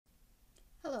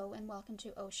and welcome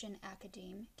to Ocean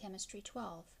Academe Chemistry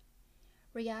 12.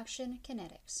 Reaction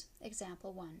Kinetics,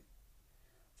 Example 1.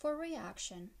 For a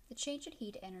reaction, the change in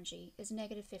heat energy is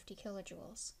negative 50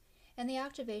 kilojoules, and the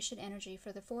activation energy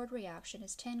for the forward reaction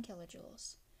is 10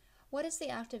 kilojoules. What is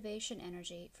the activation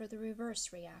energy for the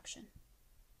reverse reaction?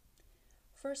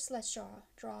 First, let's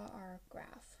draw our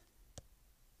graph.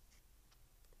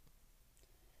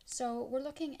 So we're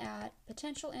looking at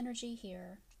potential energy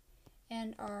here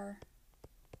and our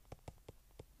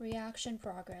reaction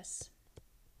progress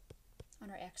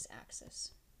on our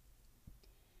x-axis.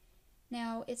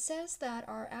 Now it says that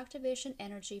our activation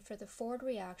energy for the forward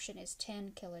reaction is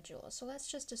 10 kilojoules. So let's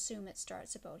just assume it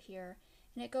starts about here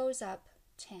and it goes up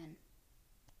 10.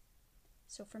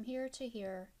 So from here to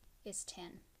here is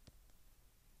 10.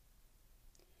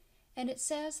 And it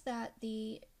says that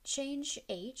the change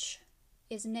H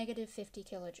is negative 50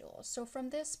 kilojoules. So from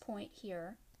this point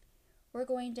here, we're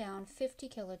going down 50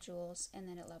 kilojoules and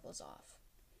then it levels off.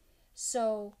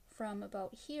 So from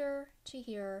about here to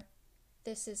here,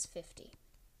 this is 50.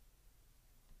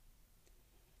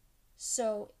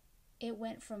 So it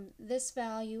went from this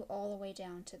value all the way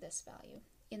down to this value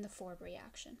in the forward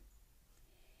reaction.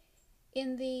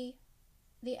 In the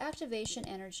activation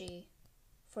energy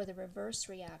for the reverse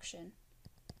reaction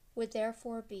would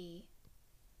therefore be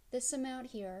this amount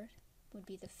here would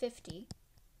be the 50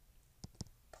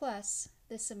 plus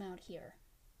this amount here,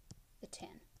 the 10.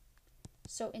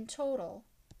 So in total,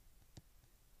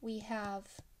 we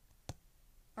have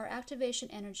our activation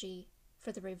energy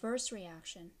for the reverse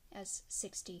reaction as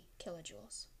 60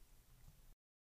 kilojoules.